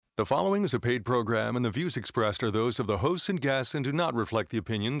The following is a paid program, and the views expressed are those of the hosts and guests and do not reflect the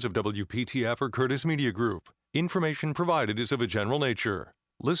opinions of WPTF or Curtis Media Group. Information provided is of a general nature.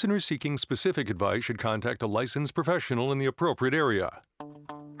 Listeners seeking specific advice should contact a licensed professional in the appropriate area.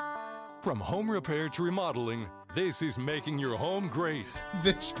 From home repair to remodeling, this is Making Your Home Great.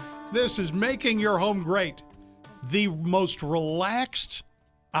 This is Making Your Home Great, the most relaxed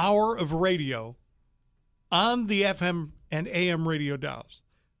hour of radio on the FM and AM radio dials.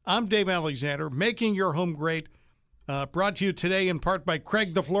 I'm Dave Alexander, Making Your Home Great, brought to you today in part by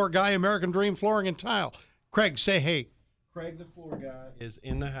Craig the Floor Guy, American Dream Flooring and Tile. Craig, say hey. Craig the Floor Guy is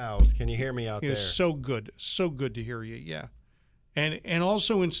in the house. Can you hear me out there? It's so good to hear you, yeah. And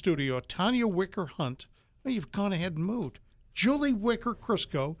also in studio, Tanya Wicker Hunt. Oh, you've gone ahead and moved. Julie Wicker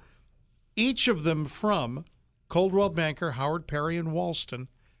Crisco, each of them from Coldwell Banker, Howard Perry, and Walston.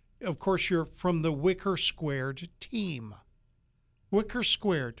 Of course, you're from the Wicker Squared team. Wicker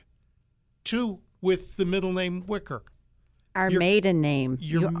Squared, two with the middle name Wicker. Our maiden name.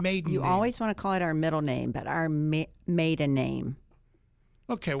 Your maiden name. You always want to call it our middle name, but our maiden name.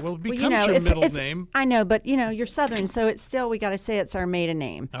 Okay, well, it becomes your middle name. I know, but, you're Southern, so it's still, we got to say it's our maiden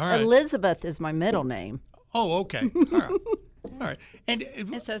name. All right. Elizabeth is my middle name. Oh, okay. All right. All right. And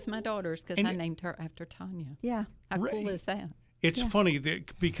so's my daughter's, because I named her after Tanya. Yeah. How cool is that? It's funny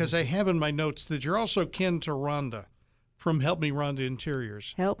because I have in my notes that you're also kin to Rhonda from Help Me Rhonda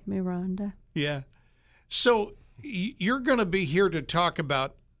Interiors. Help Me Rhonda. Yeah. So you're going to be here to talk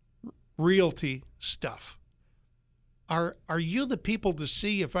about realty stuff. Are you the people to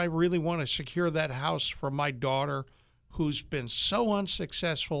see if I really want to secure that house for my daughter who's been so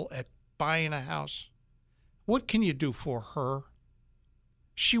unsuccessful at buying a house? What can you do for her?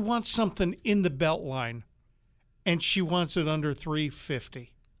 She wants something in the Beltline, and she wants it under $350.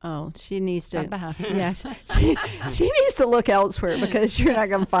 Oh, she needs to. Yeah, she needs to look elsewhere because you're not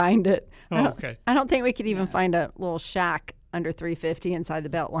going to find it. Oh, okay. I don't think we could even find a little shack under $350 inside the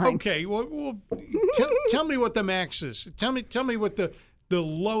Beltline. Okay. Well, tell me what the max is. Tell me what the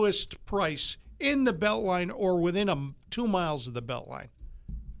lowest price in the Beltline or within 2 miles of the Beltline.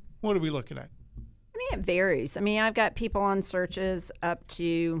 What are we looking at? I mean, it varies. I mean, I've got people on searches up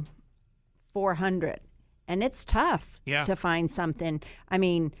to 400. And it's tough to find something. I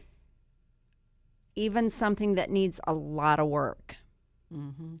mean, even something that needs a lot of work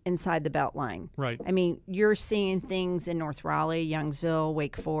inside the Beltline. Right. I mean, you're seeing things in North Raleigh, Youngsville,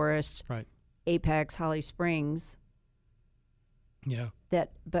 Wake Forest, right, Apex, Holly Springs. Yeah.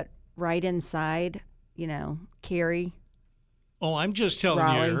 But right inside, Cary. Oh, I'm just telling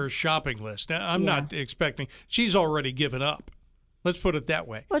Raleigh. you her shopping list. I'm not expecting. She's already given up. Let's put it that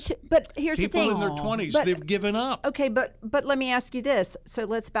way. Well, but here's the thing. People in their 20s, they've given up. Okay, but let me ask you this. So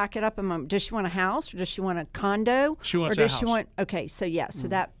let's back it up a moment. Does she want a house or does she want a condo? She wants a house. So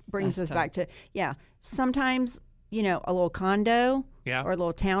that brings us back to, sometimes, a little condo or a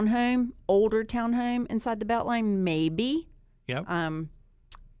little townhome, older townhome inside the Beltline, maybe. Yep.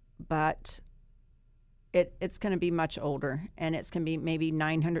 But it's going to be much older, and it's going to be maybe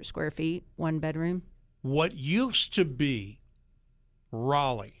 900 square feet, one bedroom. What used to be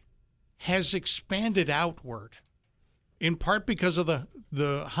Raleigh has expanded outward, in part because of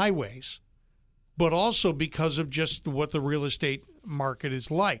the highways, but also because of just what the real estate market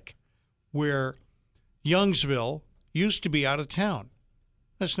is like, where Youngsville used to be out of town.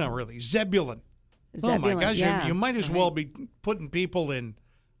 That's not really. Zebulon. Oh, my gosh. Yeah. You might as well be putting people in,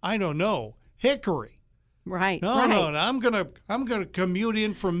 I don't know, Hickory. Right. No, I'm gonna commute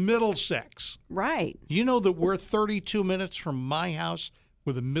in from Middlesex. Right. You know that we're 32 minutes from my house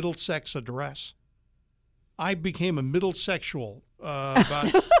with a Middlesex address. I became a Middlesexual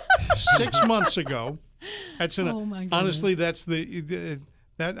about 6 months ago. That's honestly, that's that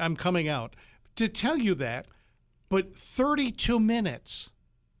I'm coming out to tell you that. But 32 minutes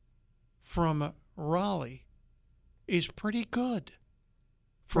from Raleigh is pretty good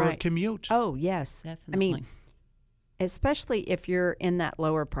for a commute. Oh, yes. Definitely. I mean, especially if you're in that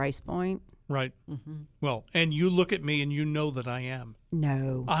lower price point. Right. Mm-hmm. Well, and you look at me and you know that I am.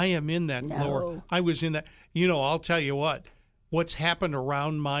 No. I am in that lower. I was in that. I'll tell you what's happened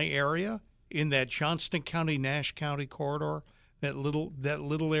around my area in that Johnston County, Nash County corridor, that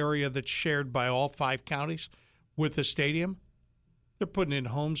little area that's shared by all 5 counties with the stadium. They're putting in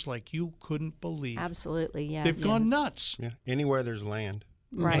homes like you couldn't believe. Absolutely, yes. They've gone nuts. Yeah. Anywhere there's land.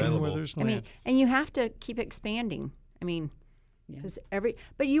 Right. Anywhere there's land. I mean, and you have to keep expanding. I mean, because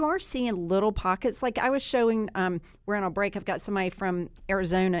but you are seeing little pockets. Like I was showing, we're on a break. I've got somebody from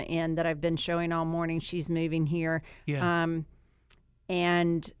Arizona in that I've been showing all morning. She's moving here. Yeah.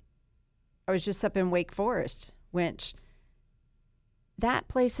 And I was just up in Wake Forest, which that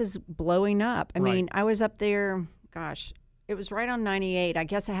place is blowing up. I Right. mean, I was up there, gosh, it was right on 98. I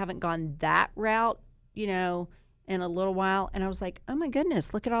guess I haven't gone that route, in a little while. And I was like, oh my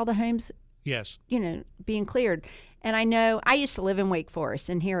goodness, look at all the homes, Yes. being cleared. And I know I used to live in Wake Forest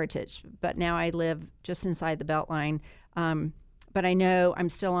in Heritage, but now I live just inside the Beltline. But I know I'm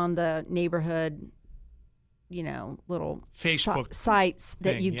still on the neighborhood, little Facebook sites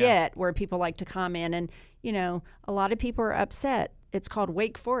that thing, you yeah. get where people like to comment. And, a lot of people are upset. It's called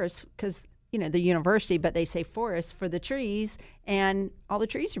Wake Forest because, the university, but they say forest for the trees, and all the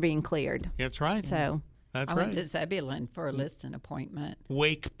trees are being cleared. That's right. So That's I went right. to Zebulon for a listing appointment.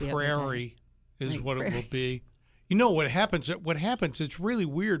 Wake the other day. Prairie is Wake what it will Prairie. be. You know what happens? What happens? It's really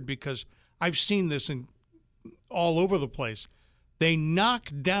weird because I've seen this all over the place. They knock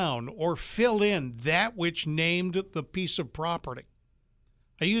down or fill in that which named the piece of property.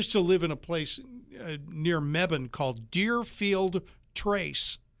 I used to live in a place near Mebane called Deerfield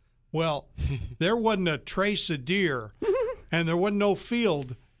Trace. Well, there wasn't a trace of deer, and there wasn't no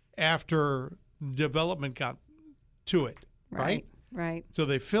field after development got to it, right? Right. So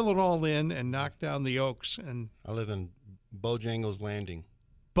they fill it all in and knock down the oaks. And I live in Bojangles Landing.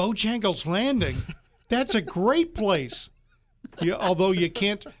 Bojangles Landing, that's a great place. Although you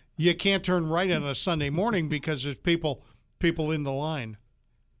can't turn right on a Sunday morning because there's people in the line.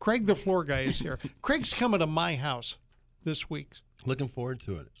 Craig, the floor guy, is here. Craig's coming to my house this week. Looking forward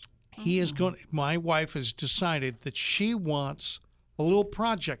to it. He is going. My wife has decided that she wants a little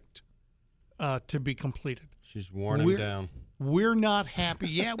project to be completed. She's worn him down. We're not happy.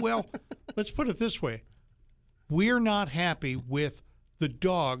 Yeah, well, let's put it this way. We're not happy with the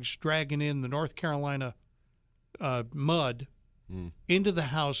dogs dragging in the North Carolina mud into the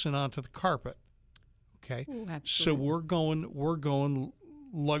house and onto the carpet. Okay? Ooh, So absolutely. we're going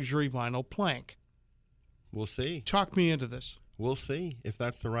luxury vinyl plank. We'll see. Talk me into this. We'll see if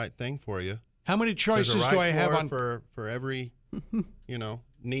that's the right thing for you. How many There's choices a right do I have floor on for every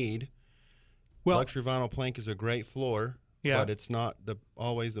need. Well, Luxury vinyl plank is a great floor, Yeah. but it's not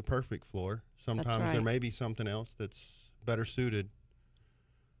always the perfect floor. Sometimes there right. may be something else that's better suited,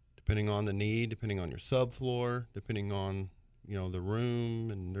 depending on the need, depending on your subfloor, depending on the room,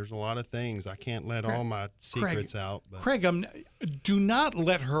 and there's a lot of things. I can't let all my secrets out. But Craig, do not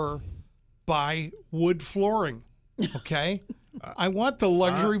let her buy wood flooring, okay? I want the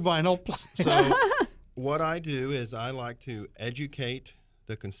luxury vinyl. So what I do is I like to educate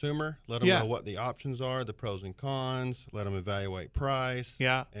the consumer, let them Yeah. know what the options are, the pros and cons, let them evaluate price,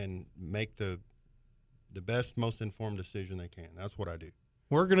 Yeah. and make the best, most informed decision they can. That's what I do.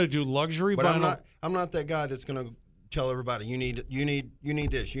 We're going to do luxury But vinyl. I'm not that guy that's going to tell everybody you need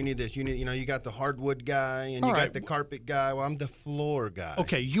this, you need you got the hardwood guy and All you right. got the carpet guy. Well, I'm the floor guy.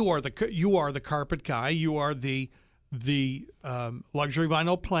 Okay, you are the carpet guy. You are the luxury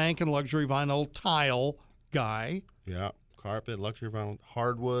vinyl plank and luxury vinyl tile guy. Yeah. Carpet, luxury vinyl,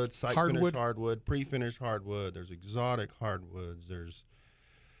 hardwood, site Hardwood. finished hardwood, pre-finished hardwood. There's exotic hardwoods. There's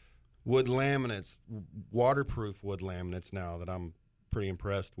wood laminates, waterproof wood laminates now that I'm pretty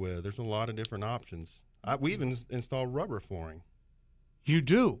impressed with. There's a lot of different options. We even install rubber flooring. You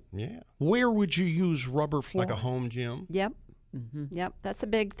do. Yeah. Where would you use rubber flooring? Like a home gym. Yep. Mm-hmm. Yep. That's a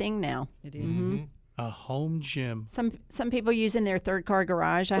big thing now. It is. Mm-hmm. A home gym. Some people use in their third car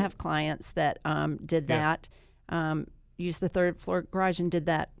garage. I have clients that did Yeah. that. Used the third floor garage and did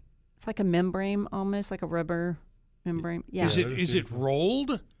that. It's like a membrane, almost like a rubber membrane. Yeah. Is Yeah, it those is it beautiful.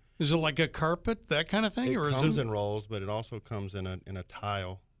 rolled? Is it like a carpet, that kind of thing, It or is comes it? in rolls, but it also comes in a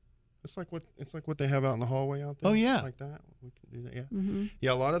tile. It's like what they have out in the hallway out there. Oh, yeah. like that. We can do that. Yeah, Mm-hmm.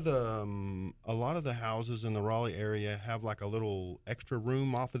 yeah. A lot of the houses in the Raleigh area have like a little extra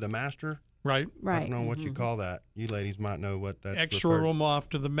room off of the master. Right. I Right. don't know what you call that. You ladies might know what that's Extra referred- room off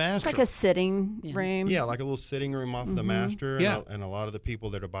to the It's master. like a sitting Yeah. room. Yeah, like a little sitting room off of the master. Yeah. And a lot of the people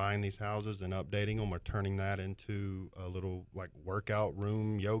that are buying these houses and updating them are turning that into a little like workout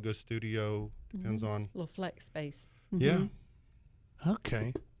room, yoga studio. Depends on. Little flex space. Yeah,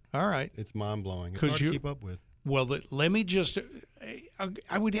 Okay. All right. it's mind blowing. It's 'Cause hard you- to keep up with. Well, let me just.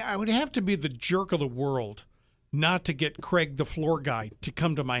 I would have to be the jerk of the world, not to get Craig, the floor guy, to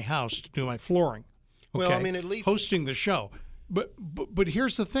come to my house to do my flooring. Okay? Well, I mean, at least- hosting the show. But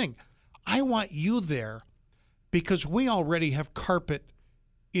here's the thing, I want you there because we already have carpet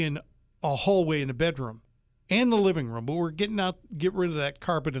in a hallway in the bedroom and the living room, but we're get rid of that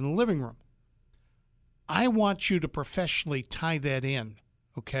carpet in the living room. I want you to professionally tie that in,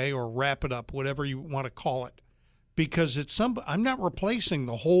 okay, or wrap it up, whatever you want to call it, because I'm not replacing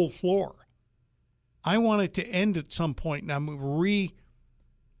the whole floor. I want it to end at some point, and I'm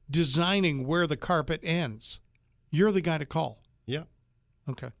redesigning where the carpet ends. You're the guy to call. Yeah.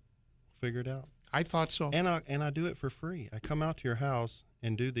 Okay. Figure it out. I thought so. And I do it for free. I come out to your house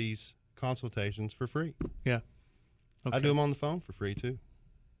and do these consultations for free. Yeah. Okay. I do them on the phone for free too.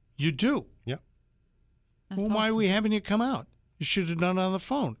 You do? Yeah. That's Well, why are awesome. we having you come out? You should have done it on the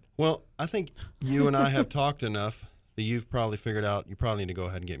phone. Well, I think you and I have talked enough that you've probably figured out you probably need to go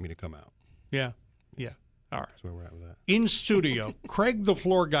ahead and get me to come out. Yeah. Yeah. All right. That's where we're at with that. In studio, Craig the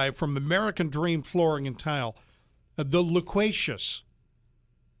Floor Guy from American Dream Flooring and Tile, the loquacious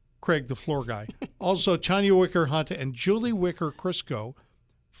Craig the Floor Guy. Also, Tanya Wicker Hunt and Julie Wicker Crisco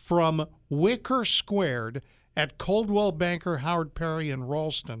from Wicker Squared at Coldwell Banker, Howard Perry, and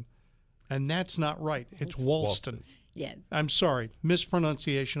Ralston. And that's not right. It's Walston. Yes. I'm sorry.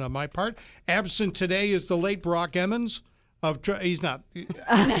 Mispronunciation on my part. Absent today is the late Brock Emmons. He's not.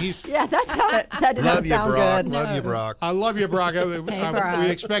 He's. Yeah, that did not Love you, sound Brock. good. Love you, Brock. I love you, Brock. Brock. We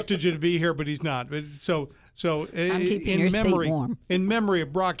expected you to be here, but he's not. So keeping your in seat memory, warm. in memory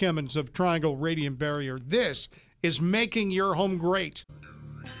of Brock Emmons of Triangle Radiant Barrier, this is Making Your Home Great.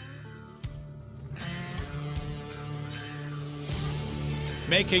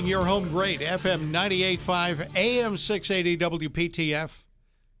 Making Your Home Great, FM 98.5, AM 680 WPTF.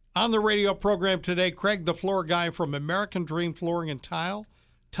 On the radio program today, Craig the Floor Guy from American Dream Flooring and Tile,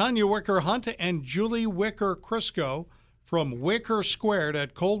 Tanya Wicker Hunt, and Julie Wicker Crisco from Wicker Squared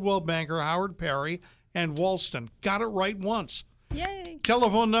at Coldwell Banker, Howard Perry, and Walston. Got it right once. Yay.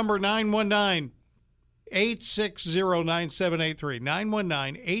 Telephone number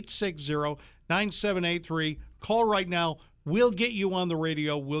 919-860-9783. 919-860-9783. Call right now. We'll get you on the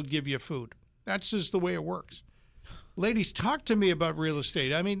radio. We'll give you food. That's just the way it works. Ladies, talk to me about real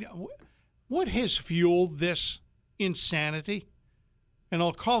estate. I mean, what has fueled this insanity? And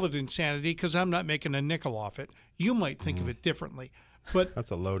I'll call it insanity because I'm not making a nickel off it. You might think of it differently. But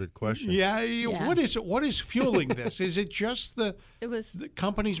That's a loaded question. yeah, Yeah. what is it? What is fueling this? Is it just the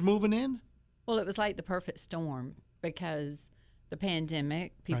companies moving in? Well, it was like the perfect storm because the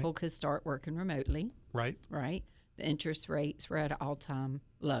pandemic, people Right. could start working remotely, Right, right? The interest rates were at an all-time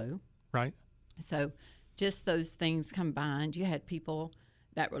low. right. So just those things combined, you had people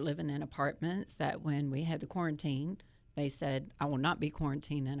that were living in apartments that when we had the quarantine, they said, I will not be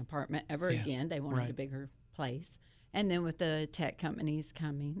quarantined in an apartment ever Yeah, again. They wanted right. a bigger place. And then with the tech companies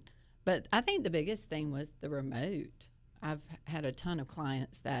coming. But I think the biggest thing was the remote. I've had a ton of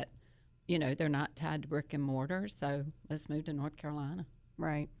clients that, they're not tied to brick and mortar, so let's move to North Carolina.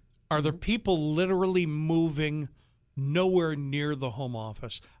 Right. Are there people literally moving nowhere near the home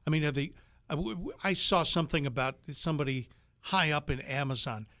office? I mean, I saw something about somebody high up in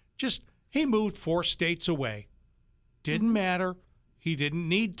Amazon. He moved 4 states away. Didn't matter. He didn't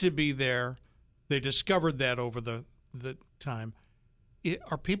need to be there. They discovered that over the time.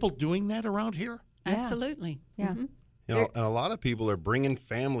 Are people doing that around here? Yeah. Absolutely. Yeah. Mhm. And a lot of people are bringing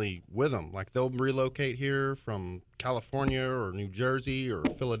family with them. Like they'll relocate here from California or New Jersey or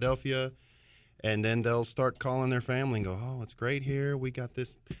Philadelphia, and then they'll start calling their family and go, "Oh, it's great here. We got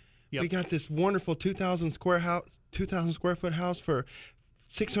this, Yep. we got this wonderful 2,000 square foot house for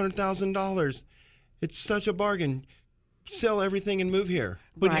 $600,000. It's such a bargain. Sell everything and move here."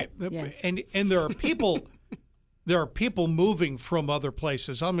 But Right, yes. and there are people there are people moving from other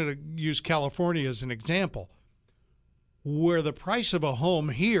places. I'm going to use California as an example, where the price of a home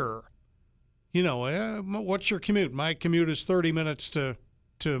here, what's your commute? My commute is 30 minutes to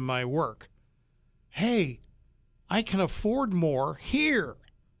my work. Hey, I can afford more here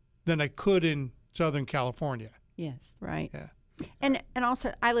than I could in Southern California. Yes. Right. Yeah. And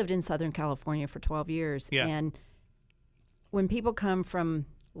also, I lived in Southern California for 12 years. Yeah. And when people come from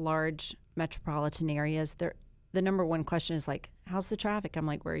large metropolitan areas, the number one question is like, how's the traffic? I'm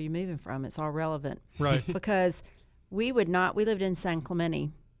like, where are you moving from? It's all relevant. Right. Because we lived in San Clemente.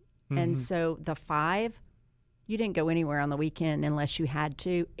 Mm-hmm. And so the 5, you didn't go anywhere on the weekend unless you had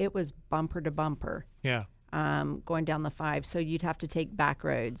to. It was bumper to bumper. Yeah. Going down the 5, so you'd have to take back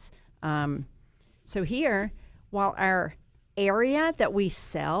roads. So here, while our area that we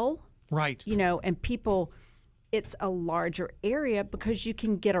sell, Right. and people, it's a larger area because you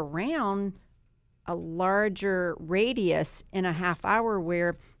can get around a larger radius in a half hour,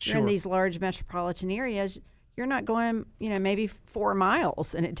 where you're in Sure. these large metropolitan areas, you're not going, maybe 4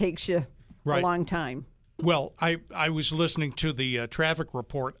 miles, and it takes you Right. a long time. Well, I was listening to the traffic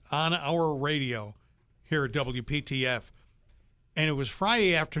report on our radio here at WPTF, and it was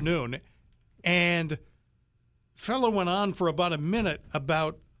Friday afternoon, and fellow went on for about a minute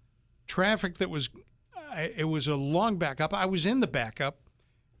about traffic that was, it was a long backup. I was in the backup.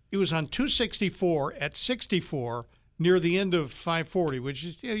 It was on 264 at 64 near the end of 540, which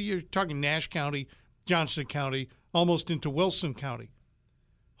is, you're talking Nash County, Johnston County, almost into Wilson County.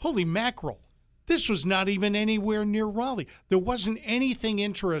 Holy mackerel. This was not even anywhere near Raleigh. There wasn't anything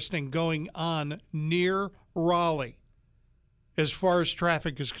interesting going on near Raleigh as far as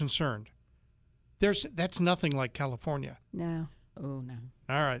traffic is concerned. That's nothing like California. No. Oh, no.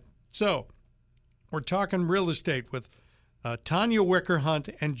 All right. So we're talking real estate with Tanya Wicker Hunt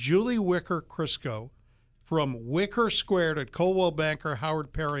and Julie Wicker Crisco from Wicker Squared at Coldwell Banker,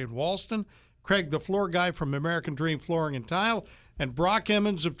 Howard Perry, and Walston. Craig, the floor guy from American Dream Flooring and Tile, and Brock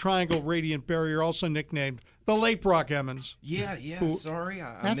Emmons of Triangle Radiant Barrier, also nicknamed the late Brock Emmons. Yeah, sorry.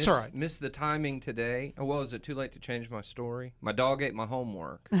 That's all right. Missed the timing today. Oh, well, is it too late to change my story? My dog ate my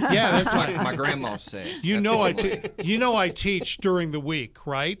homework. Yeah, that's right. My grandma said. I teach during the week,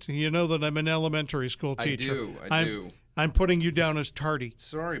 right? You know that I'm an elementary school teacher. I do. I'm putting you down as tardy.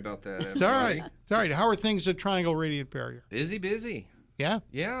 Sorry about that, everybody. It's all right. It's all right. How are things at Triangle Radiant Barrier? Busy. Yeah?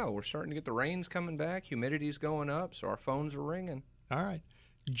 Yeah, we're starting to get the rains coming back. Humidity's going up, so our phones are ringing. All right.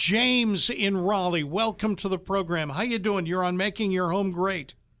 James in Raleigh, welcome to the program. How you doing? You're on Making Your Home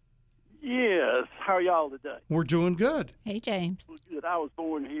Great. Yes. How are y'all today? We're doing good. Hey, James. Well, good. I was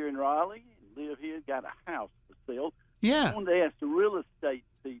born here in Raleigh and live here, got a house for sale. Yeah. I wanted to ask the real estate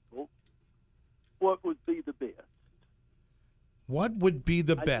people what would be the best. What would be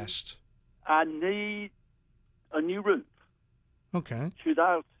the best? I need a new roof. Okay. Should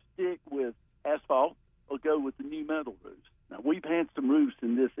I stick with asphalt or go with the new metal roofs? Now, we've had some roofs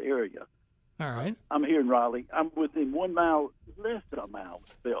in this area. All right. I'm here in Raleigh. I'm within 1 mile, less than a mile,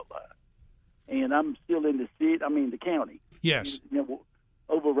 it felt like. And I'm still in the county. Yes.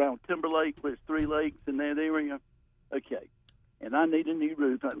 Over around Timberlake, there's 3 lakes in that area. Okay. And I need a new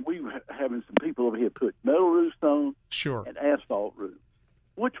roof. We were having some people over here put metal roofs on Sure. and asphalt roofs.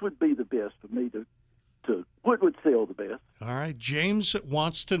 Which would be the best for me to what would sell the best? All right. James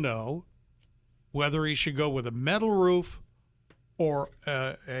wants to know whether he should go with a metal roof or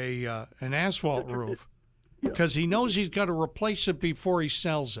an asphalt roof because he knows he's got to replace it before he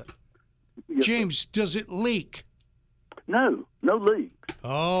sells it. Yes, James, does it leak? No leaks.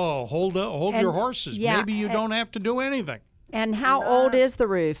 Oh, hold your horses. yeah, Maybe you don't have to do anything. And how old is the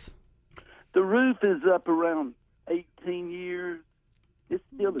roof? The roof is up around 18 years. It's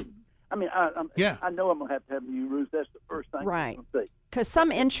still I know I'm going to have a new roof. That's the first thing Right. I'm going to say. Because some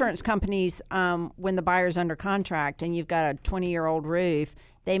insurance companies, when the buyer's under contract and you've got a 20-year-old roof,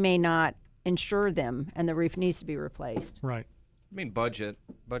 they may not insure them, and the roof needs to be replaced. Right. I mean, budget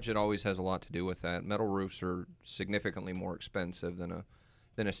always has a lot to do with that. Metal roofs are significantly more expensive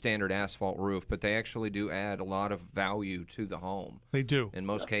than a standard asphalt roof, but they actually do add a lot of value to the home. They do. In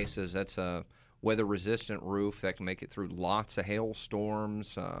most cases, that's a weather-resistant roof that can make it through lots of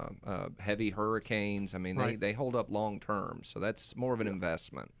hailstorms, heavy hurricanes. I mean, Right. they hold up long-term, so that's more of an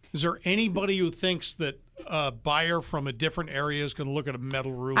investment. Is there anybody who thinks that a buyer from a different area is going to look at a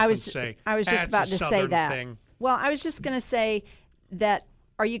metal roof I and was say, just "That's about a to say Southern that. thing"? Well, I was just going to say that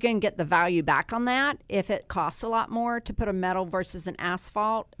are you going to get the value back on that if it costs a lot more to put a metal versus an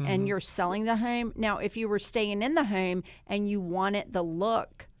asphalt and you're selling the home? Now, if you were staying in the home and you wanted the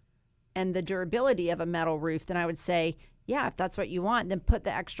look and the durability of a metal roof, then I would say, yeah, if that's what you want, then put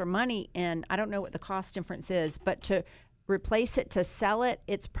the extra money in. I don't know what the cost difference is, but to replace it, to sell it,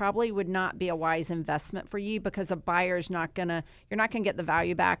 it's probably would not be a wise investment for you because a buyer's not going to, you're not going to get the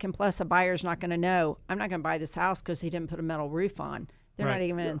value back. And plus a buyer's not going to know, I'm not going to buy this house because he didn't put a metal roof on. They're Right. not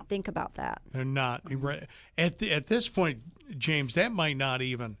even going to think about that. They're not. At this point, James, that might not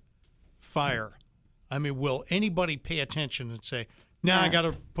even fire. I mean, will anybody pay attention and say, "No, I got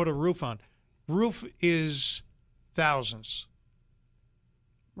to put a roof on"? Roof is thousands,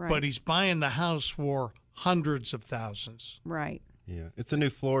 Right. but he's buying the house for hundreds of thousands. Right. Yeah, it's the new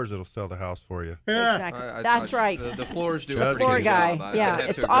floors that'll sell the house for you. Exactly. That's right. The floors do The a pretty floor good guy. job. Yeah, I'd have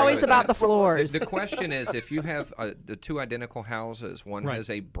it's to agree always with about that. the floors. The question is, if you have the 2 identical houses, one Right. has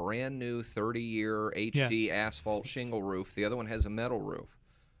a brand new 30-year HD asphalt shingle roof, the other one has a metal roof.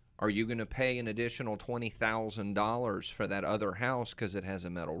 Are you going to pay an additional $20,000 for that other house because it has a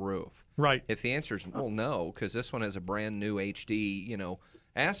metal roof? Right. If the answer is well, no, because this one has a brand new HD,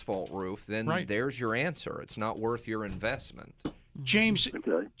 asphalt roof, then Right. there's your answer. It's not worth your investment. James,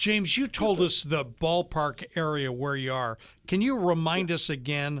 Okay. James, you told us the ballpark area where you are. Can you remind us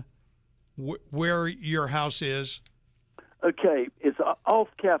again where your house is? Okay, it's off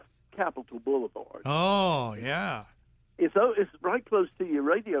Capitol Boulevard. Oh, yeah. It's right close to your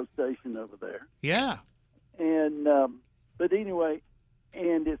radio station over there. Yeah. And but anyway,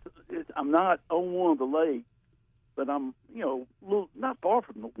 and I'm not on one of the lakes, but I'm not far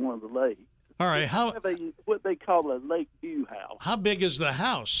from one of the lakes. All right. What they call a lake view house. How big is the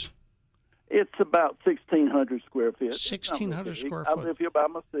house? It's about 1,600 square feet. 1,600 square I foot. live here by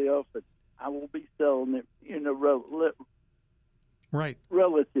myself, and I will be selling it, Right.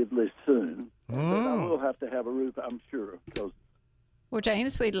 relatively soon. But I Oh. will have to have a roof, I'm sure. Because Well,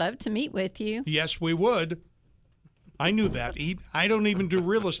 James, we'd love to meet with you. Yes, we would. I knew that. I don't even do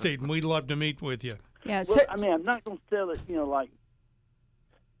real estate, and we'd love to meet with you. Yeah. well, I mean, I'm not going to sell it,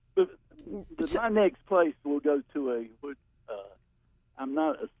 But my next place will go to I'm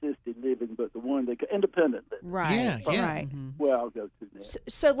not assisted living, but the one that independent living. right. Yeah, yeah. Right. Where I'll go to next.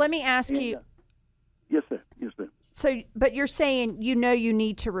 So let me ask And, you. yes, sir. Yes, sir. So, but you're saying you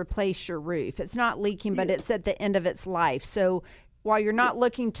need to replace your roof. It's not leaking, but it's at the end of its life. So, while you're not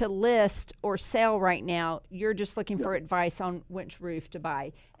looking to list or sell right now, you're just looking for advice on which roof to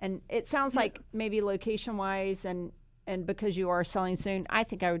buy. And it sounds like maybe location-wise and because you are selling soon, I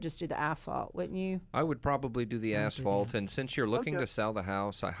think I would just do the asphalt, wouldn't you? I would probably do the asphalt. And since you're looking to sell the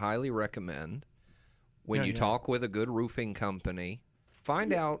house, I highly recommend when you talk with a good roofing company,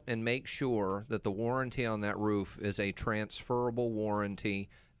 find out and make sure that the warranty on that roof is a transferable warranty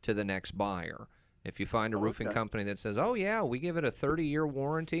to the next buyer. If you find a roofing company that says, oh, yeah, we give it a 30-year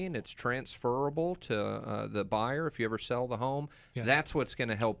warranty and it's transferable to the buyer if you ever sell the home, that's what's going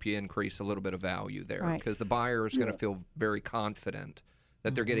to help you increase a little bit of value there because the buyer is going to feel very confident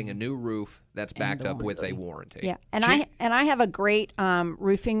that they're getting a new roof that's backed up with a warranty. Yeah, and I have a great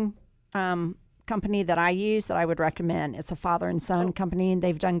roofing company that I use that I would recommend. It's a father and son company, and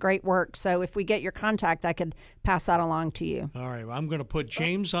they've done great work. So if we get your contact, I could pass that along to you. All right, well, I'm going to put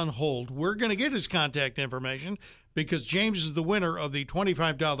James on hold. We're going to get his contact information because James is the winner of the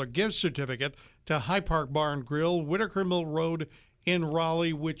 $25 gift certificate to High Park Bar and Grill, Whitaker Mill Road in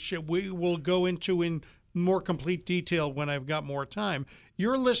Raleigh, which we will go into in more complete detail when I've got more time.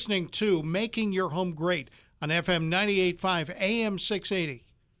 You're listening to Making Your Home Great on FM 98.5 AM 680.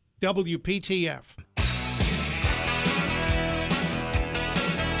 WPTF.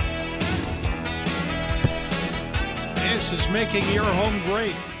 This is Making Your Home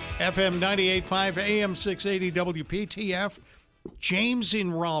Great. FM 98.5 AM 680 WPTF. James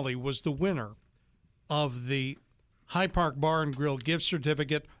in Raleigh was the winner of the High Park Bar and Grill gift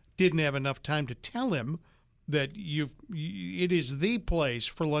certificate. Didn't have enough time to tell him that it is the place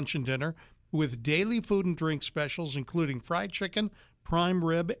for lunch and dinner with daily food and drink specials, including fried chicken, prime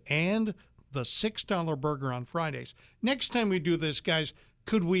rib, and the $6 burger on Fridays. Next time we do this, guys,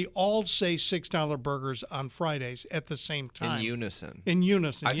 could we all say $6 burgers on Fridays at the same time? In unison. In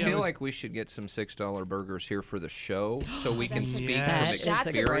unison, I feel like we should get some $6 burgers here for the show so we can speak from Yes. experience.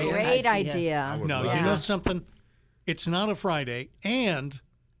 That's a great idea. No, you know something? It's not a Friday, and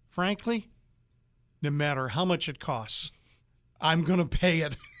frankly, no matter how much it costs, I'm going to pay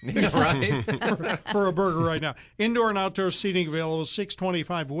it Right? for a burger right now. Indoor and outdoor seating available,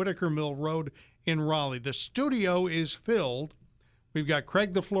 625 Whitaker Mill Road in Raleigh. The studio is filled. We've got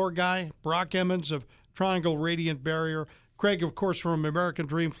Craig the Floor Guy, Brock Emmons of Triangle Radiant Barrier, Craig, of course, from American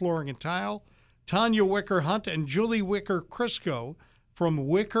Dream Flooring and Tile, Tanya Wicker Hunt, and Julie Wicker Crisco from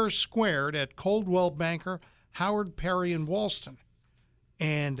Wicker Squared at Coldwell Banker, Howard Perry, and Walston.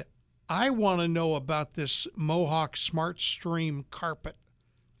 And I want to know about this Mohawk Smart Stream carpet.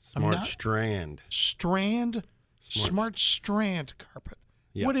 Smart Strand. Smart Strand carpet.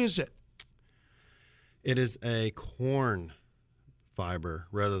 Yep. What is it? It is a corn fiber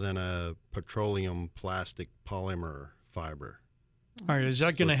rather than a petroleum plastic polymer fiber. All right, is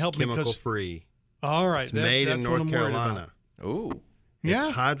that going to help me? Chemical free. All right, It's made in that's what North I'm worried Carolina. about. Ooh. Yeah.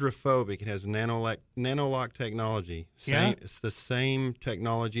 It's hydrophobic. It has nanolock technology. Yeah. It's the same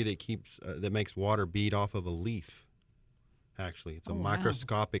technology that keeps that makes water bead off of a leaf. Actually, it's a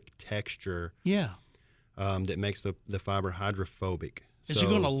microscopic texture Yeah. that makes the fiber hydrophobic. Is it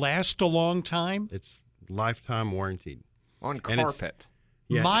going to last a long time? It's lifetime warranted. On And it's- carpet.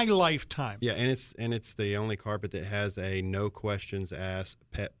 Yeah. My lifetime. Yeah, and it's the only carpet that has a no questions asked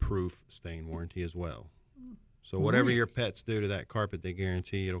pet proof stain warranty as well. So whatever your pets do to that carpet, they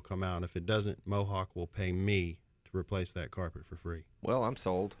guarantee it'll come out. If it doesn't, Mohawk will pay me to replace that carpet for free. Well, I'm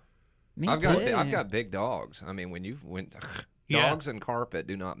sold. Me I've too. got big dogs. I mean, when you've went Yeah. dogs and carpet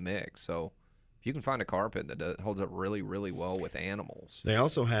do not mix. So if you can find a carpet that holds up really, really well with animals. They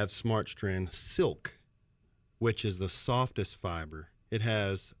also have Smart Strand Silk, which is the softest fiber. It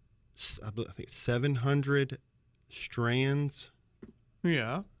has, I think, 700 strands.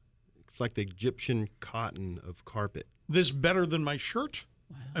 Yeah. It's like the Egyptian cotton of carpet. This better than my shirt?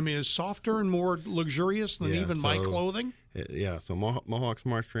 Wow. I mean, it's softer and more luxurious than Yeah, even my so- clothing? So Mohawk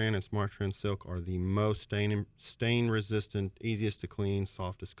Smart Strand and Smart Strand Silk are the most stain-resistant, easiest to clean,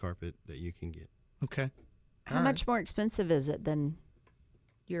 softest carpet that you can get. Okay. How much more expensive is it than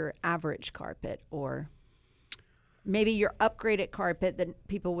your average carpet, or maybe your upgraded carpet that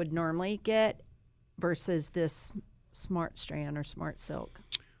people would normally get versus this Smart Strand or Smart Silk?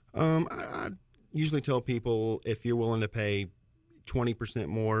 I usually tell people if you're willing to pay 20%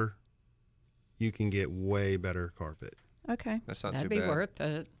 more, you can get way better carpet. Okay. That's not That'd too be bad. worth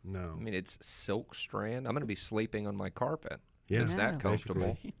it. No. I mean, it's silk strand. I'm going to be sleeping on my carpet. Yeah. It's that Yeah.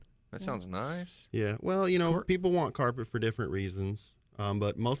 comfortable. That sounds nice. Yeah. Well, people want carpet for different reasons.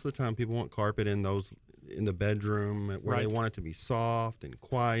 But most of the time people want carpet in the bedroom where they want it to be soft and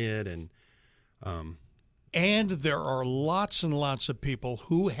quiet And there are lots and lots of people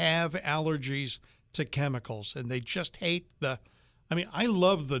who have allergies to chemicals, and they just hate I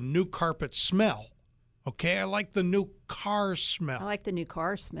love the new carpet smell. Okay, I like the new car smell. I like the new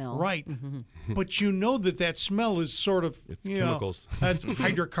car smell. Right. But you know that smell is sort of, It's chemicals. That's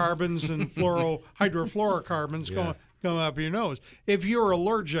hydrocarbons and hydrofluorocarbons going up your nose. If you're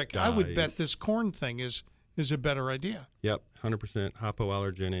allergic, I would bet this corn thing is a better idea. Yep, 100%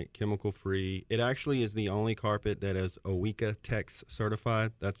 hypoallergenic, chemical-free. It actually is the only carpet that is OECA Tex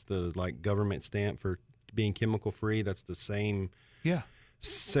certified. That's the government stamp for being chemical-free. That's the same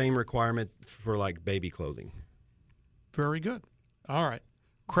requirement for baby clothing. Very good. All right.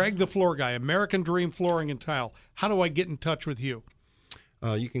 Craig the Floor Guy, American Dream Flooring and Tile. How do I get in touch with you?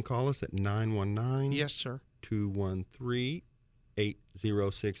 You can call us at 919 Yes, sir.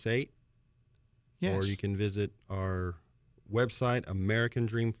 213-8068. Yes. Or you can visit our website,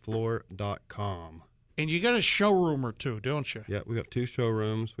 americandreamfloor.com. And you got a showroom or two, don't you? Yeah, we have 2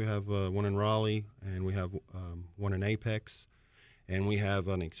 showrooms. We have one in Raleigh, and we have one in Apex. And we have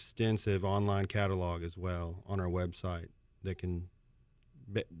an extensive online catalog as well on our website that can,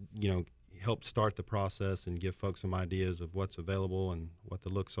 help start the process and give folks some ideas of what's available and what the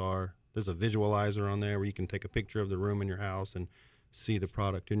looks are. There's a visualizer on there where you can take a picture of the room in your house and see the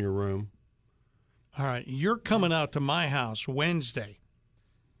product in your room. All right. You're coming out to my house Wednesday.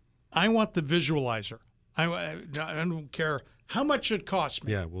 I want the visualizer. I don't care how much it costs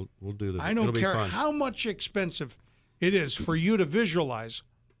me. Yeah, we'll do that. I don't It'll be care fun. how much expensive it is for you to visualize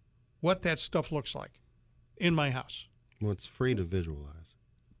what that stuff looks like in my house. Well, it's free to visualize.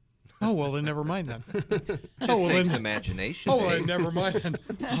 Oh, well, then never mind then. Just takes imagination. Oh, well, then never mind then.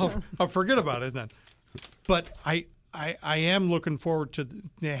 I'll forget about it then. But I am looking forward to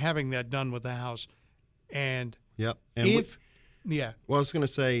having that done with the house. And Yep. And well, I was going to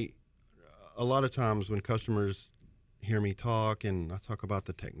say, a lot of times when customers hear me talk and I talk about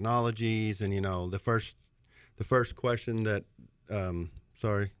the technologies and, the first question that,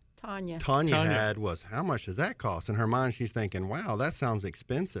 Tanya had was, how much does that cost? In her mind, she's thinking, wow, that sounds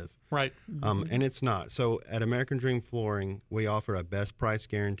expensive. Right. And it's not. So at American Dream Flooring, we offer a best price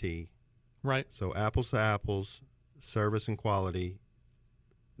guarantee. Right. So apples to apples, service and quality.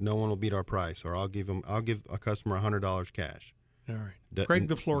 No one will beat our price, or I'll give a customer $100 cash. All right. Craig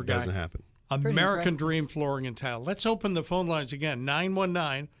the Floor Guy. Doesn't happen. American Dream Flooring and Tile. Let's open the phone lines again.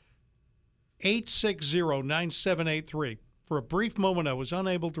 919-860-9783. For a brief moment, I was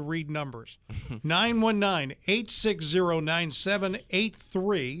unable to read numbers.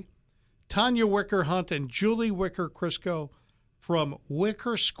 919-860-9783. Tanya Wicker Hunt and Julie Wicker Crisco from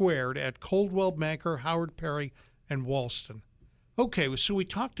Wicker Squared at Coldwell Banker, Howard Perry, and Walston. Okay, so we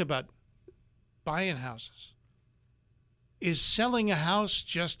talked about buying houses. Is selling a house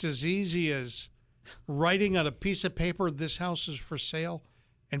just as easy as writing on a piece of paper, this house is for sale,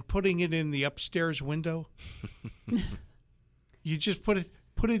 and putting it in the upstairs window? You just put it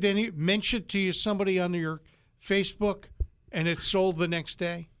in, mention it to somebody on your Facebook, and it's sold the next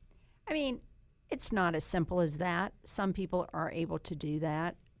day? I mean, it's not as simple as that. Some people are able to do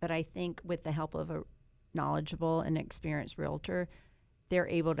that, but I think with the help of a knowledgeable and experienced realtor, they're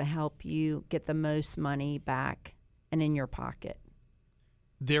able to help you get the most money back and in your pocket.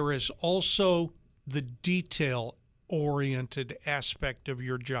 There is also the detail-oriented aspect of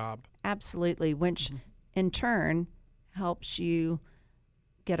your job. Absolutely, which in turn helps you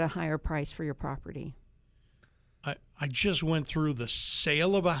get a higher price for your property. I just went through the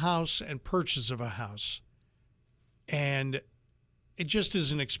sale of a house and purchase of a house. And it just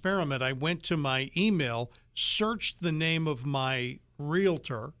is an experiment. I went to my email, searched the name of my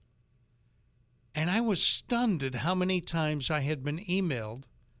realtor, and I was stunned at how many times I had been emailed.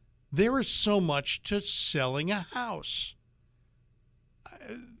 There is so much to selling a house.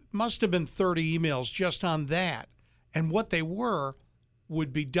 Must have been 30 emails just on that. And what they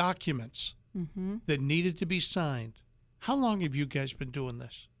would be documents that needed to be signed. How long have you guys been doing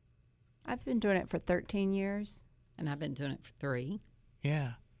this? I've been doing it for 13 years. And I've been doing it for 3.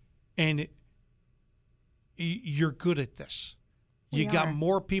 Yeah. And you're good at this. You got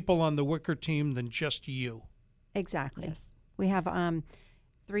more people on the Wicker team than just you. Exactly. Yes. We have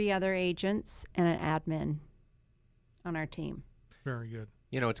 3 other agents and an admin on our team. Very good.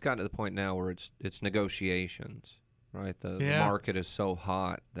 You know, it's gotten to the point now where it's negotiations, right? The market is so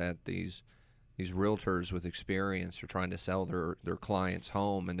hot that these realtors with experience are trying to sell their client's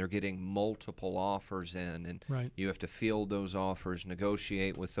home, and they're getting multiple offers in, and you have to field those offers,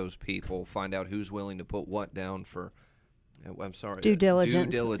 negotiate with those people, find out who's willing to put what down for. I'm sorry, due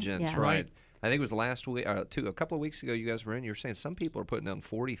diligence. Due diligence, Yeah. right? I think it was last week, a couple of weeks ago. You guys were in. You were saying some people are putting down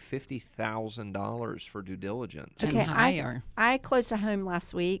 $40,000-$50,000 for due diligence. Okay, higher. I closed a home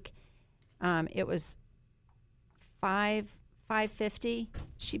last week. It was $550.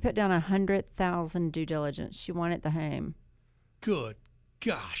 She put down $100,000 due diligence. She wanted the home. Good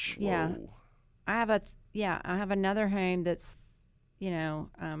gosh. Yeah, Whoa. I have another home that's,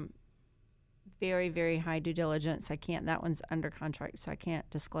 very, very high due diligence. That one's under contract, so I can't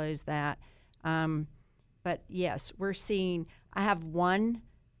disclose that. But yes, we're seeing. I have one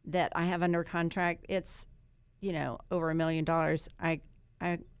that I have under contract. It's, over $1 million. I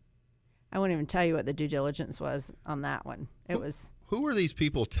won't even tell you what the due diligence was on that one. It was. Who are these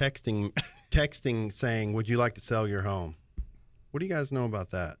people texting saying, "Would you like to sell your home"? What do you guys know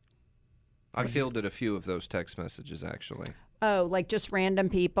about that? I fielded a few of those text messages actually. Oh, like just random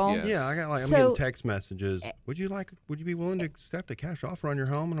people? Yes. Yeah, I'm getting text messages. Would you be willing to accept a cash offer on your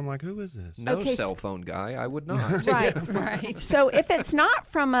home? And I'm like, who is this? No cell phone guy. I would not. Right. Right. So if it's not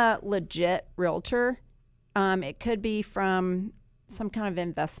from a legit realtor, it could be from some kind of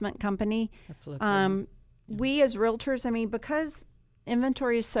investment company. We as realtors, because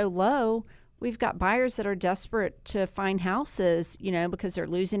inventory is so low, we've got buyers that are desperate to find houses, because they're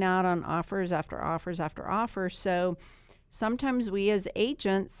losing out on offers after offers after offers. So sometimes we as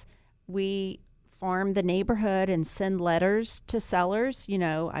agents, we farm the neighborhood and send letters to sellers.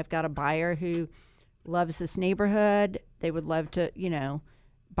 I've got a buyer who loves this neighborhood. They would love to,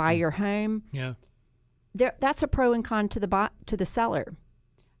 buy your home. Yeah. That's a pro and con to the seller.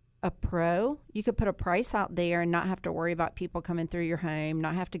 A pro, you could put a price out there and not have to worry about people coming through your home,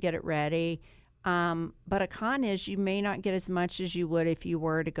 not have to get it ready. But a con is you may not get as much as you would if you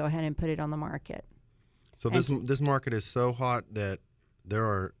were to go ahead and put it on the market. So this market is so hot that there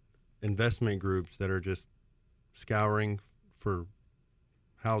are investment groups that are just scouring for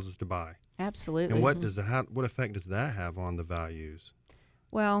houses to buy. Absolutely. And what effect does that have on the values?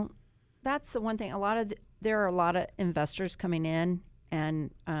 Well, that's the one thing. There are a lot of investors coming in and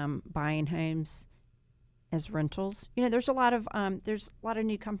buying homes as rentals. There's a lot of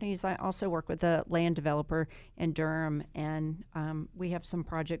new companies. I also work with a land developer in Durham, and we have some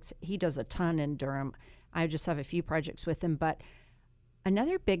projects. He does a ton in Durham. I just have a few projects with him. But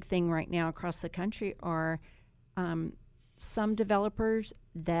another big thing right now across the country are some developers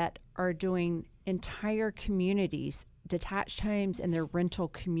that are doing entire communities, detached homes in their rental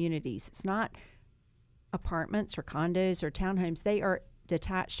communities. It's not apartments or condos or townhomes. They are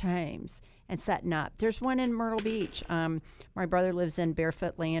detached homes and setting up. There's one in Myrtle Beach. My brother lives in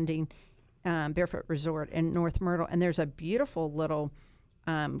Barefoot Landing, Barefoot Resort in North Myrtle, and there's a beautiful little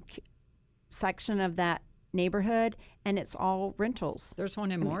section of that neighborhood, and it's all rentals. There's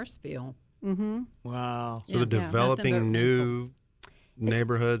one in Morrisville. Mm-hmm. Wow. So they're developing new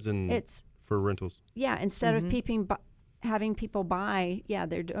neighborhoods it's for rentals. Yeah, instead of having people buy,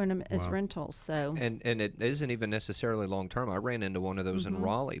 they're doing them as rentals. So and it isn't even necessarily long term. I ran into one of those in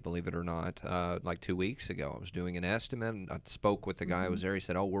Raleigh, believe it or not, like 2 weeks ago. I was doing an estimate, and I spoke with the guy who was there. He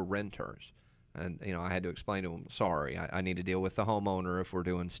said, "Oh, we're renters." And, I had to explain to him, sorry, I need to deal with the homeowner if we're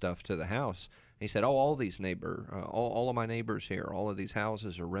doing stuff to the house. And he said, all these all of my neighbors here, all of these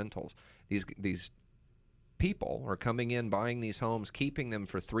houses are rentals. These people are coming in, buying these homes, keeping them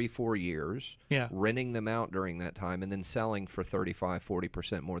for 3-4 years, renting them out during that time, and then selling for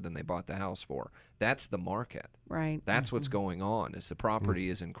 35-40% more than they bought the house for. That's the market. Right. That's what's going on, is the property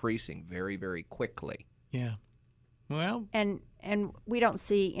is increasing very, very quickly. Yeah. Well, and we don't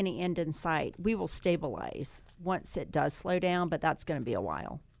see any end in sight. We will stabilize once it does slow down, but that's going to be a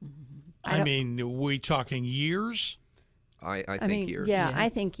while. I mean, are we talking years? I think years. Yeah, Yes. I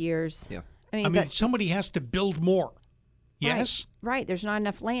think years. Yeah. I mean, somebody has to build more. Yes? Right. There's not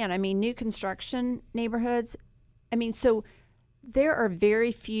enough land. I mean, new construction neighborhoods. So there are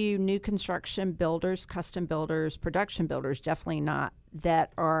very few new construction builders, custom builders, production builders, definitely not,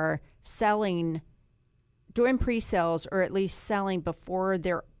 that are selling doing pre-sales, or at least selling before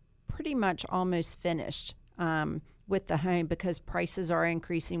they're pretty much almost finished with the home, because prices are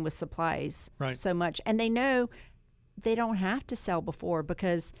increasing with supplies so much. And they know they don't have to sell before,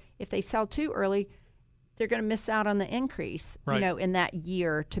 because if they sell too early, they're going to miss out on the increase, Right. in that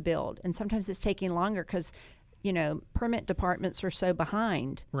year to build. And sometimes it's taking longer because, permit departments are so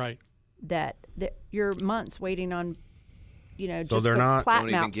behind Right. that you're months waiting on, So just they're the not- plat Don't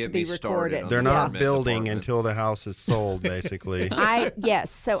even maps to get be me started recorded. on They're the not permit building department. until the house is sold, basically. Yes.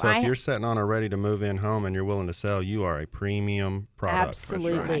 So So if you're sitting on a ready-to-move-in home and you're willing to sell, you are a premium product.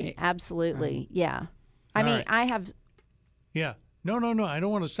 absolutely, Right. absolutely, yeah. I All mean, right. I have. Yeah. No. I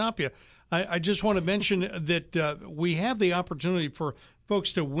don't want to stop you. I just want to mention that we have the opportunity for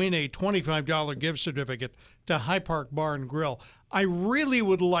folks to win a $25 gift certificate to High Park Bar and Grill. I really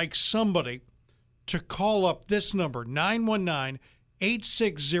would like somebody to call up this number,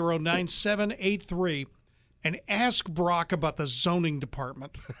 919-860-9783, and ask Brock about the zoning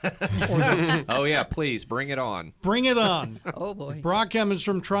department. Oh, yeah, please, bring it on. Bring it on. Oh, boy. Brock Emmons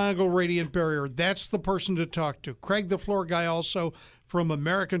from Triangle Radiant Barrier. That's the person to talk to. Craig the Floor Guy also from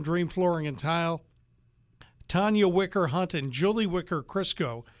American Dream Flooring and Tile. Tanya Wicker Hunt and Julie Wicker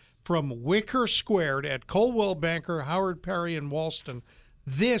Crisco from Wicker Squared at Colwell Banker, Howard Perry, and Walston.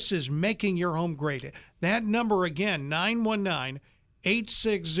 This is making your home great. That number again,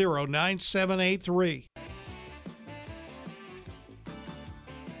 919-860-9783.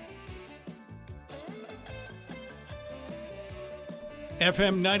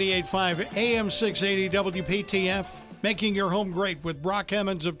 FM 98.5, AM 680, WPTF, making your home great with Brock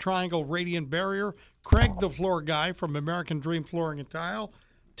Emmons of Triangle Radiant Barrier, Craig the Floor Guy from American Dream Flooring and Tile,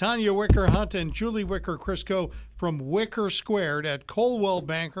 Tanya Wicker Hunt and Julie Wicker Crisco from Wicker Squared at Colwell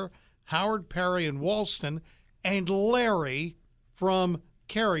Banker, Howard Perry and Walston, and Larry from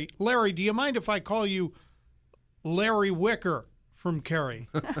Cary. Larry, do you mind if I call you Larry Wicker from Cary?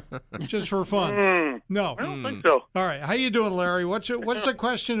 Just for fun. No. I don't think so. All right. How you doing, Larry? What's the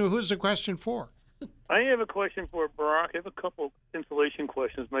question? Who's the question for? I have a question for Brock. I have a couple insulation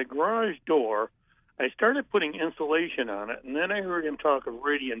questions. My garage door, I started putting insulation on it, and then I heard him talk of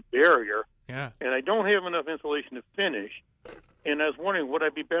radiant barrier, Yeah. and I don't have enough insulation to finish. And I was wondering, would I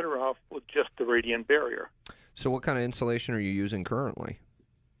be better off with just the radiant barrier? So what kind of insulation are you using currently?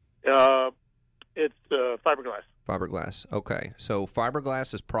 It's fiberglass. Fiberglass. Okay. So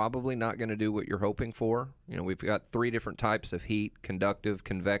fiberglass is probably not going to do what you're hoping for. We've got 3 different types of heat: conductive,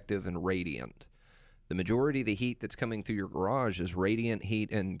 convective, and radiant. The majority of the heat that's coming through your garage is radiant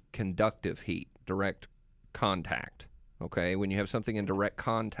heat and conductive heat, direct contact. Okay? When you have something in direct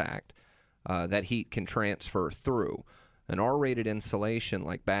contact, that heat can transfer through. An R-rated insulation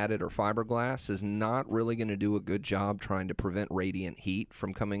like batted or fiberglass is not really going to do a good job trying to prevent radiant heat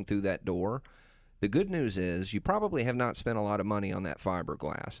from coming through that door. The good news is you probably have not spent a lot of money on that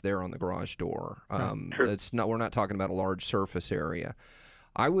fiberglass there on the garage door. We're not talking about a large surface area.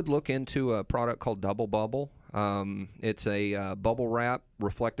 I would look into a product called Double Bubble. It's a bubble wrap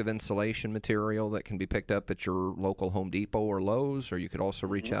reflective insulation material that can be picked up at your local Home Depot or Lowe's, or you could also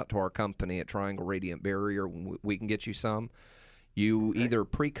reach out to our company at Triangle Radiant Barrier. We can get you some. You either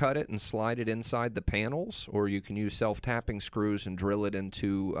pre-cut it and slide it inside the panels, or you can use self-tapping screws and drill it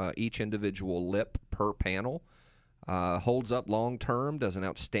into each individual lip per panel. Holds up long-term, does an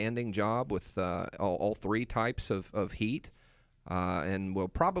outstanding job with all 3 types of heat. And will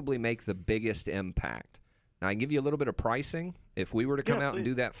probably make the biggest impact. Now, I can give you a little bit of pricing. If we were to come out and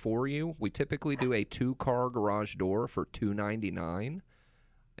do that for you, we typically do a 2-car garage door for $299,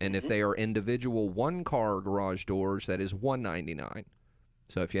 and if they are individual 1-car garage doors, that is $199.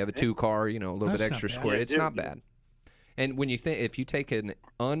 So if you have a 2-car, a little That's bit extra not bad. square, it's not bad. And when if you take an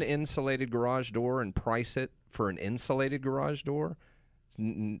uninsulated garage door and price it for an insulated garage door,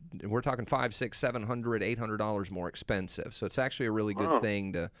 we're talking $500, $600, $700, $800 more expensive. So it's actually a really good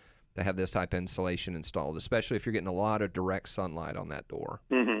thing to have this type of insulation installed, especially if you're getting a lot of direct sunlight on that door.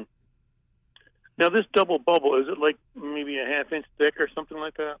 Mm-hmm. Now, this double bubble, is it like maybe a half-inch thick or something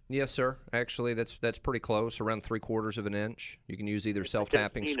like that? Yes, sir. Actually, that's pretty close, around 3/4 of an inch. You can use either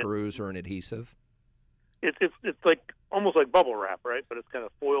self-tapping screws or an adhesive. It's like almost like bubble wrap, right? But it's kind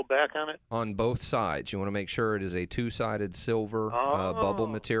of foiled back on it? On both sides. You want to make sure it is a 2-sided silver bubble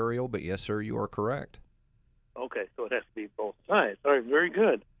material, but yes, sir, you are correct. Okay, so it has to be both sides. All right, very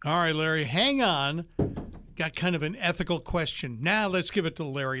good. All right, Larry, hang on. Got kind of an ethical question. Now let's give it to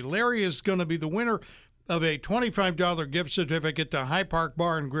Larry. Larry is going to be the winner of a $25 gift certificate to High Park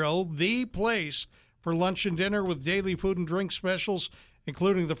Bar and Grill, the place for lunch and dinner with daily food and drink specials,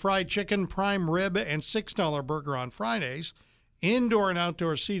 including the fried chicken, prime rib, and $6 burger on Fridays. Indoor and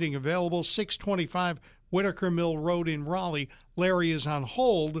outdoor seating available, 625 Whitaker Mill Road in Raleigh. Larry is on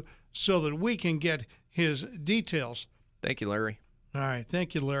hold so that we can get his details. Thank you, Larry. All right.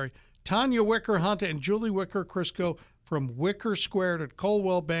 Thank you, Larry. Tanya Wicker Hunt and Julie Wicker Crisco from Wicker Squared at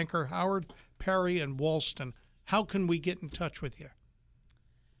Colwell Banker, Howard Perry, and Walston. How can we get in touch with you?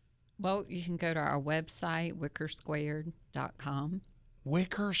 Well, you can go to our website, wickersquared.com.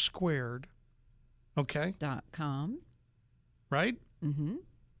 Wickersquared. Okay. .com. Right? Mm-hmm.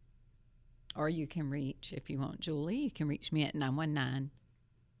 Or you can reach, if you want Julie, you can reach me at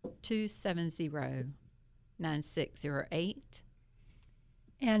 919-270-9608.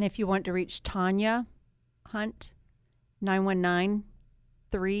 And if you want to reach Tanya Hunt,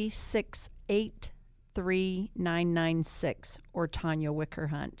 919-368-3996, or Tanya Wicker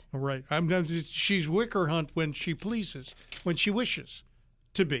Hunt. All right. She's Wicker Hunt when she pleases, when she wishes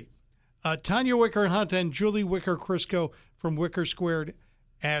to be. Tanya Wicker Hunt and Julie Wicker Crisco from Wicker Squared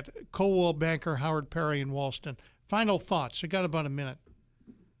at Coldwell Banker, Howard Perry, and Walston. Final thoughts. I got about a minute.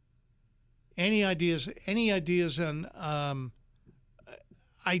 Any ideas on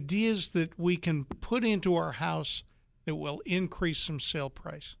ideas that we can put into our house that will increase some sale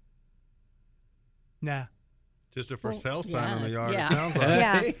price? Nah. Just a for sale sign on the yard, yeah. it sounds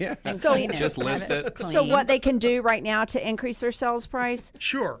like. Yeah. And So- clean it. Just Have list it. clean. So what they can do right now to increase their sales price,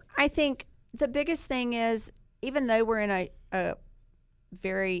 Sure. I think the biggest thing is, even though we're in a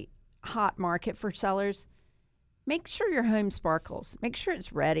very hot market for sellers, make sure your home sparkles. Make sure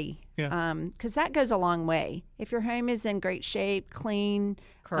it's ready. Yeah. Because that goes a long way. If your home is in great shape, clean,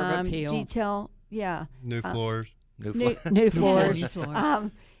 Curb appeal. detail, yeah. New floors. New floors. New floors.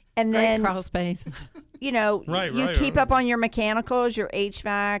 And Great then, crawl space. you know, Right, you right, keep right. up on your mechanicals, your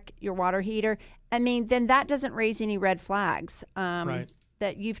HVAC, your water heater. I mean, then that doesn't raise any red flags Right.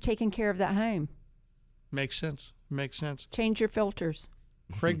 that you've taken care of that home. Makes sense. Change your filters.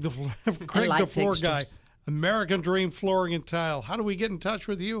 Craig the light floor guy, fixtures. American Dream Flooring and Tile. How do we get in touch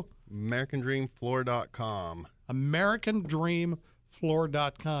with you? AmericanDreamFloor.com.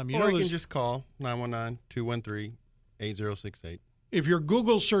 AmericanDreamFloor.com. You Or know, you can there's- just call 919-213-8068. if you're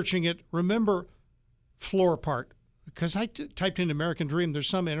Google searching it, remember floor part. Because I typed in American Dream. There's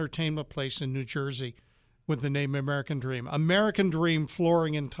some entertainment place in New Jersey with the name American Dream. American Dream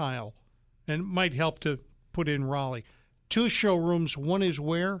Flooring and Tile. And it might help to put in Raleigh. 2 showrooms. One is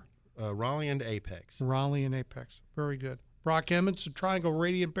where? Raleigh and Apex. Raleigh and Apex. Very good. Brock Emmons, the Triangle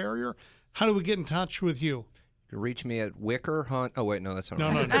Radiant Barrier. How do we get in touch with you? You can reach me at Wicker Hunt. Oh, wait, no, that's not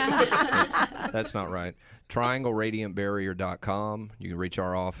No, right. no, no. That's not right. TriangleRadiantBarrier.com. You can reach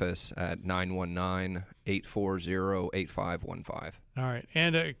our office at 919-840-8515. All right.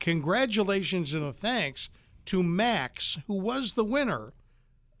 And congratulations and a thanks to Max, who was the winner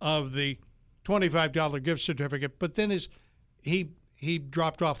of the $25 gift certificate, but then he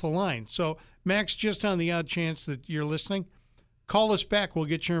dropped off the line. So, Max, just on the odd chance that you're listening, call us back. We'll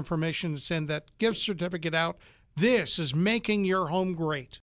get your information and send that gift certificate out. This is Making Your Home Great.